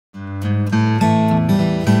Hi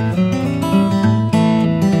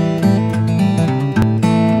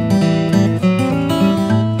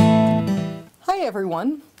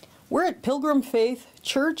everyone. We're at Pilgrim Faith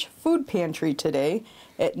Church Food Pantry today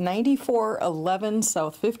at 9411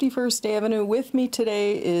 South 51st Avenue. With me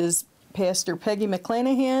today is Pastor Peggy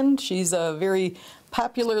McClanahan. She's a very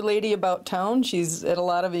popular lady about town. She's at a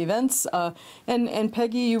lot of events. And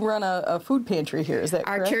Peggy, you run a food pantry here, is that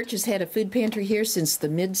correct? Our church has had a food pantry here since the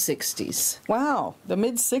mid-60s. Wow, the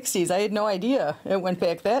mid-60s. I had no idea it went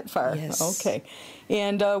back that far. Yes. Okay.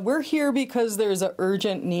 And we're here because there's an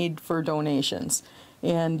urgent need for donations.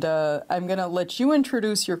 And I'm going to let you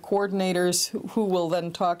introduce your coordinators who will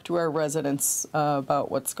then talk to our residents about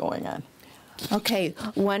what's going on. Okay,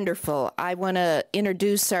 wonderful. I want to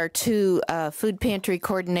introduce our two food pantry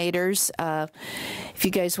coordinators. If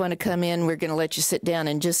you guys want to come in, we're going to let you sit down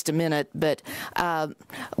in just a minute. But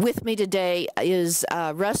with me today is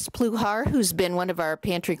Russ Pluhar, who's been one of our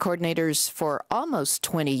pantry coordinators for almost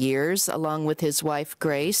 20 years, along with his wife,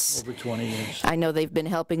 Grace. Over 20 years. I know they've been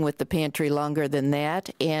helping with the pantry longer than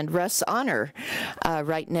that. And Russ Honor,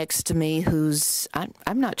 right next to me, who's,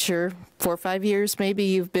 I'm not sure, 4 or 5 years maybe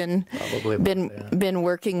you've been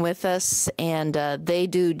working with us, and they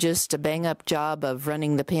do just a bang-up job of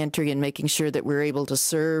running the pantry and making sure that we're able to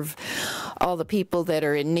serve all the people that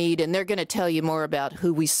are in need. And they're going to tell you more about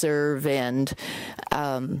who we serve and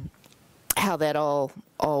how that all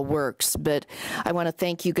works. But I want to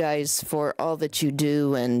thank you guys for all that you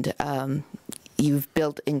do, and you've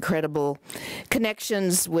built incredible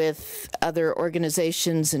connections with other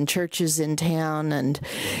organizations and churches in town,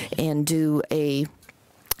 and do a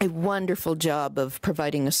wonderful job of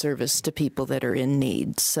providing a service to people that are in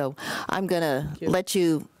need. So I'm going to let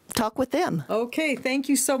you talk with them. Okay, thank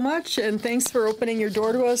you so much, and thanks for opening your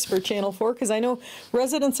door to us for Channel 4, because I know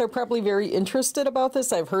residents are probably very interested about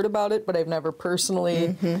this. I've heard about it, but I've never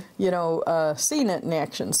personally, seen it in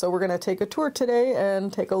action. So we're going to take a tour today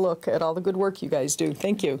and take a look at all the good work you guys do.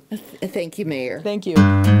 Thank you. Thank you, Mayor. Thank you.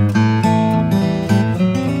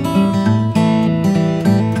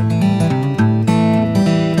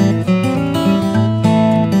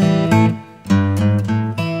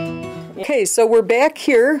 Okay, so we're back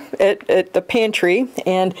here at the pantry,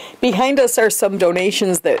 and behind us are some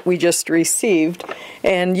donations that we just received.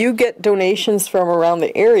 And you get donations from around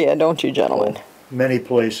the area, don't you, gentlemen? Many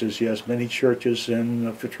places, yes. Many churches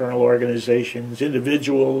and fraternal organizations,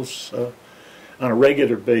 individuals on a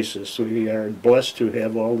regular basis. We are blessed to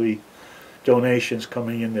have all the donations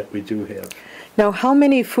coming in that we do have. Now, how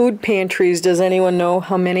many food pantries, does anyone know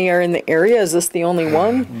how many are in the area? Is this the only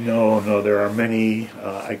one? No, there are many.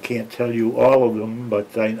 I can't tell you all of them,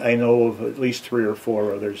 but I know of at least 3 or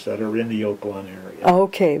 4 others that are in the Oak Lawn area.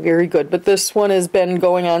 Okay, very good. But this one has been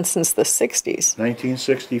going on since the 60s.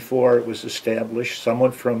 1964 it was established.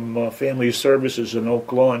 Someone from Family Services in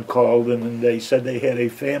Oak Lawn called, and they said they had a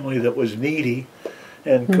family that was needy,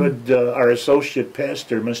 and could our associate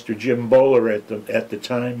pastor, Mr. Jim Bowler, at the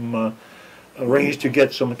time, arranged to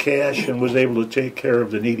get some cash and was able to take care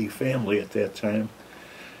of the needy family at that time.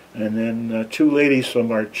 And then 2 ladies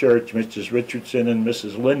from our church, Mrs. Richardson and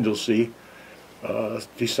Mrs. Lindelsey,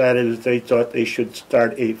 decided that they thought they should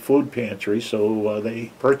start a food pantry, so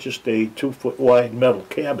they purchased a 2-foot wide metal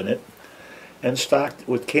cabinet and stocked it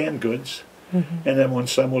with canned goods. And then when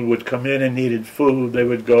someone would come in and needed food, they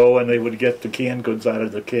would go and they would get the canned goods out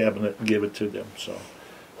of the cabinet and give it to them. So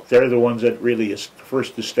they're the ones that really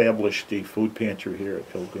first established the food pantry here at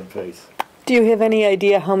Pilgrim Faith. Do you have any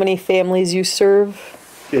idea how many families you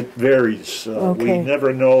serve? It varies. Okay. We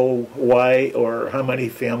never know why or how many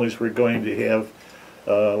families we're going to have.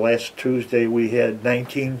 Last Tuesday we had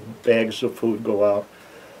 19 bags of food go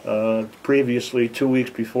out. Previously, 2 weeks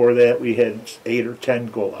before that, we had 8 or 10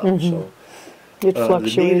 go out. So It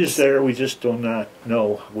fluctuates. the need is there. We just do not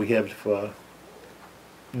know. We have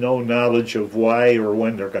no knowledge of why or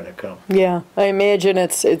when they're going to come. Yeah, I imagine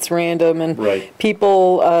it's random, and Right.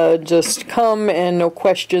 people just come and no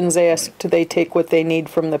questions asked. They take what they need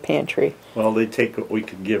from the pantry. Well, they take what we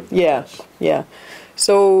can give them. Yeah, yeah.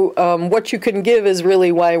 So what you can give is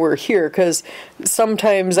really why we're here, because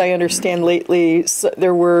sometimes I understand lately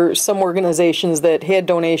there were some organizations that had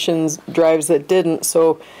donations drives that didn't,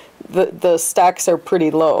 so the stocks are pretty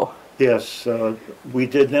low. Yes, we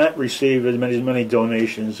did not receive as many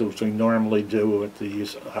donations as we normally do at the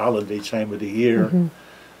holiday time of the year.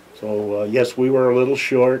 So yes, we were a little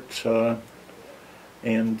short,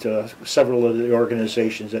 and several of the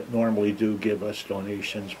organizations that normally do give us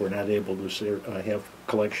donations were not able to have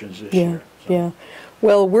collections this year. So. Yeah.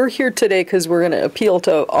 Well, we're here today because we're going to appeal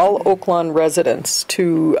to all Oak Lawn residents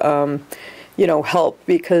to help,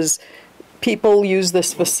 because people use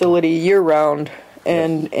this facility year-round,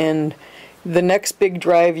 and the next big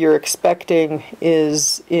drive you're expecting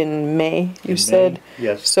is in May, you said?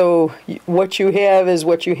 Yes. So what you have is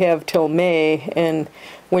what you have till May, and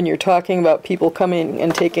when you're talking about people coming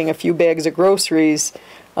and taking a few bags of groceries,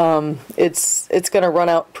 it's going to run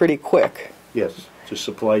out pretty quick. Yes, the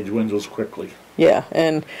supply dwindles quickly. Yeah,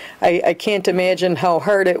 and I can't imagine how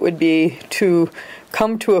hard it would be to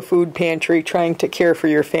come to a food pantry trying to care for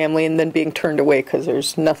your family and then being turned away because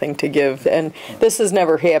there's nothing to give. And this has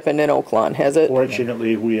never happened in Oak Lawn, has it?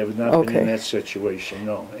 Fortunately, we have not been in that situation,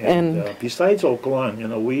 no. And besides Oak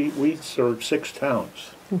Lawn, we serve 6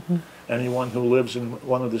 towns. Mm-hmm. Anyone who lives in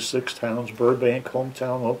one of the 6 towns, Burbank,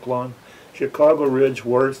 Hometown, Oak Lawn, Chicago Ridge,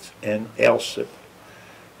 Worth, and Alsip.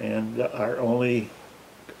 And our only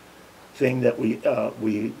thing that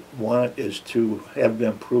we want is to have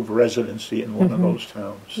them prove residency in one of those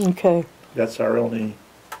towns. Okay. That's our only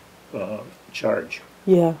charge.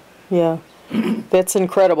 Yeah, yeah. That's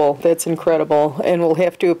incredible. That's incredible. And we'll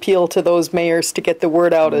have to appeal to those mayors to get the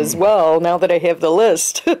word out as well, now that I have the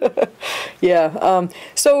list. Yeah.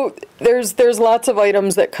 So there's lots of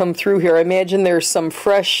items that come through here. I imagine there's some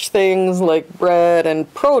fresh things like bread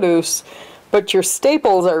and produce, but your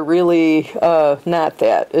staples are really not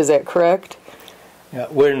that. Is that correct? Yeah,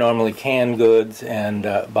 we're normally canned goods and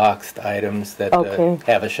boxed items that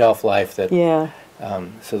have a shelf life that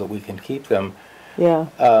so that we can keep them. Yeah.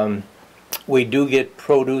 We do get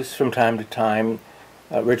produce from time to time.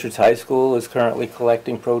 Richards High School is currently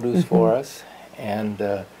collecting produce for us,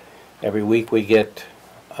 and every week we get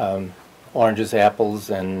oranges, apples,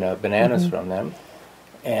 and bananas from them.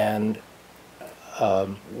 And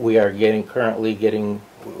we are currently getting,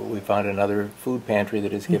 we found another food pantry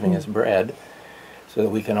that is giving us bread, so that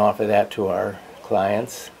we can offer that to our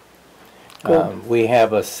clients. We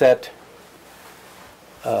have a set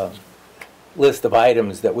list of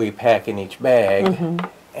items that we pack in each bag,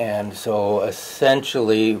 and so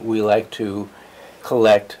essentially we like to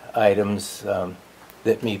collect items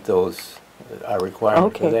that meet those our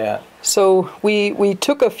requirement for that. So we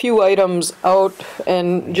took a few items out,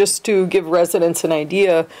 and just to give residents an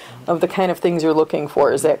idea of the kind of things you're looking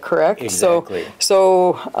for. Is that correct? Exactly.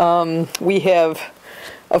 So we have,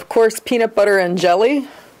 of course, peanut butter and jelly.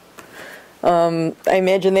 I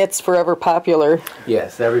imagine that's forever popular.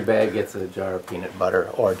 Yes, every bag gets a jar of peanut butter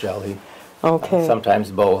or jelly. Okay. Sometimes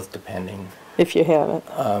both, depending. If you have it.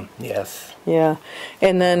 Yes. Yeah.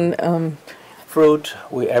 And then fruit.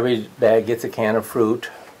 Every bag gets a can of fruit.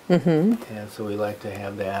 And so we like to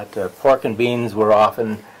have that. Pork and beans we're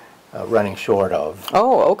often running short of.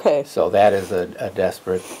 Oh, okay. So that is a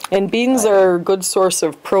desperate. And beans are a good source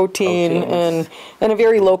of protein and a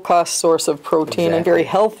very low-cost source of protein, and very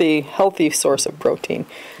healthy source of protein.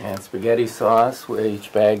 And spaghetti sauce.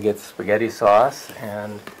 Each bag gets spaghetti sauce,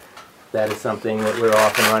 and that is something that we're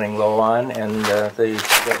often running low on, and the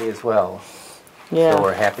spaghetti as well. Yeah. So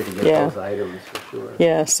we're happy to get those items for sure.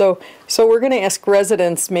 Yeah, so we're going to ask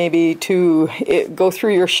residents maybe to go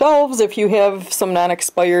through your shelves if you have some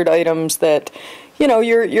non-expired items that,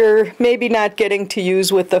 you're maybe not getting to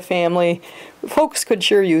use with the family. Folks could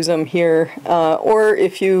sure use them here. Or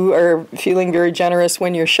if you are feeling very generous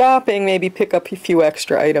when you're shopping, maybe pick up a few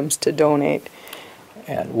extra items to donate.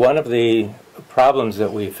 And one of the problems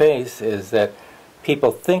that we face is that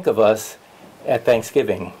people think of us at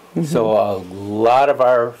Thanksgiving. So a lot of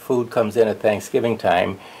our food comes in at Thanksgiving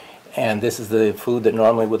time, and this is the food that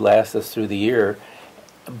normally would last us through the year,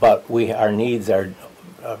 but our needs are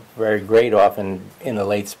very great often in the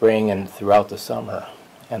late spring and throughout the summer,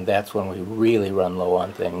 and that's when we really run low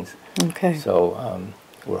on things. Okay. So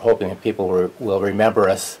we're hoping that people will remember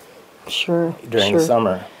us during the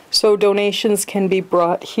summer. So donations can be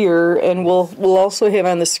brought here, and we'll also have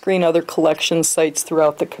on the screen other collection sites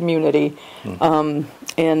throughout the community.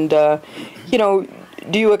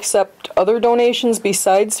 Do you accept other donations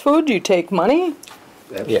besides food? Do you take money?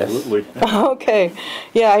 Absolutely. Yes. Okay.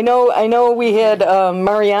 Yeah, I know we had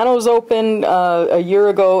Mariano's open a year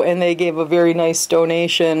ago, and they gave a very nice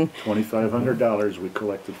donation. $2,500 we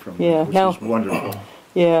collected from them, which is wonderful.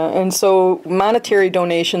 Yeah, and so monetary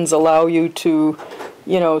donations allow you to,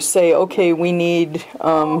 say, okay, we need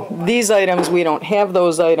these items, we don't have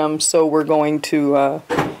those items, so we're going to,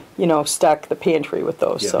 stock the pantry with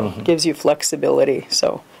those. So it gives you flexibility.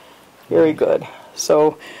 So very good.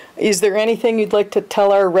 So is there anything you'd like to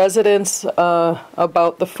tell our residents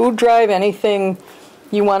about the food drive? Anything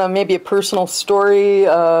you want to, maybe a personal story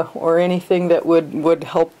or anything that would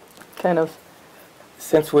help kind of?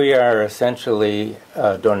 Since we are essentially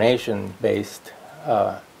donation-based,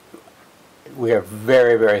 we are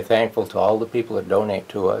very, very thankful to all the people that donate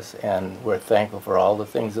to us, and we're thankful for all the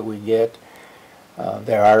things that we get.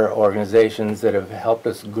 There are organizations that have helped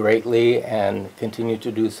us greatly and continue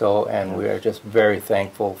to do so, and we are just very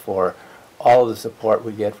thankful for all the support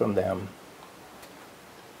we get from them.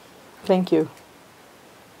 Thank you.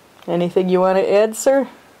 Anything you want to add, sir?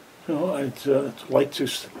 No, I'd like to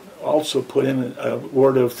also put in a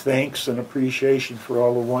word of thanks and appreciation for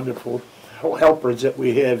all the wonderful helpers that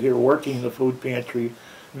we have here working the food pantry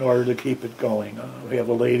in order to keep it going. We have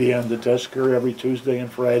a lady on the desk here every Tuesday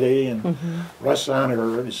and Friday, and Russ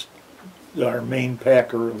Honor is our main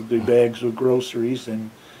packer of the bags of groceries, and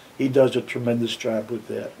he does a tremendous job with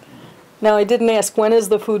that. Now, I didn't ask, when is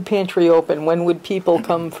the food pantry open? When would people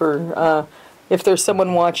come for, if there's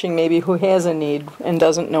someone watching maybe who has a need and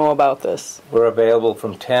doesn't know about this? We're available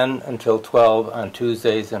from 10 until 12 on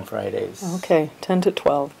Tuesdays and Fridays. Okay, 10 to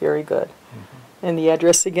 12, very good. And the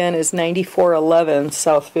address again is 9411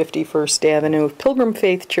 South 51st Avenue, Pilgrim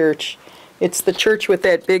Faith Church. It's the church with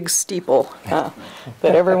that big steeple, that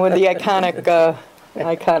everyone, the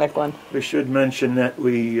iconic one. We should mention that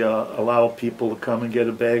we allow people to come and get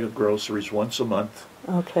a bag of groceries once a month.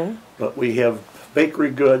 Okay. But we have bakery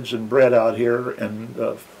goods and bread out here,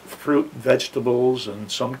 and fruit, vegetables,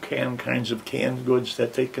 and some kinds of canned goods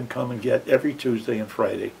that they can come and get every Tuesday and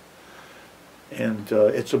Friday. And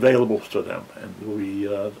it's available to them. And we,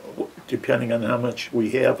 depending on how much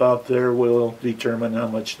we have out there, will determine how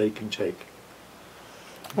much they can take.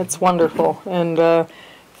 That's wonderful. And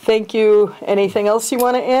thank you. Anything else you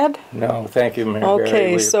want to add? No, thank you, Mary.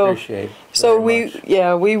 Okay, we appreciate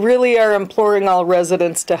it we really are imploring all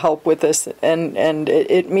residents to help with this, and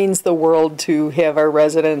it means the world to have our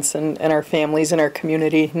residents and our families and our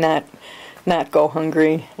community not go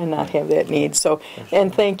hungry and not have that need. So,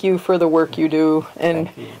 and thank you for the work you do and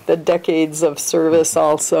the decades of service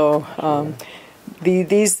also.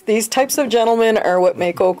 These types of gentlemen are what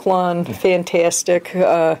make Oak Lawn fantastic.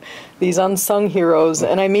 These unsung heroes,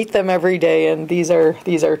 and I meet them every day, and these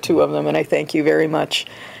are two of them, and I thank you very much.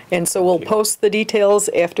 And so we'll post the details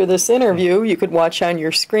after this interview. You could watch on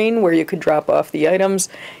your screen where you could drop off the items.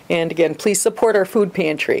 And again, please support our food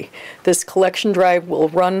pantry. This collection drive will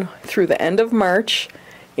run through the end of March,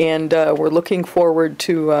 and we're looking forward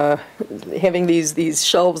to having these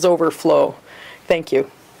shelves overflow. Thank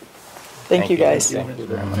you. Thank you, guys. Thank you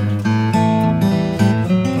very much.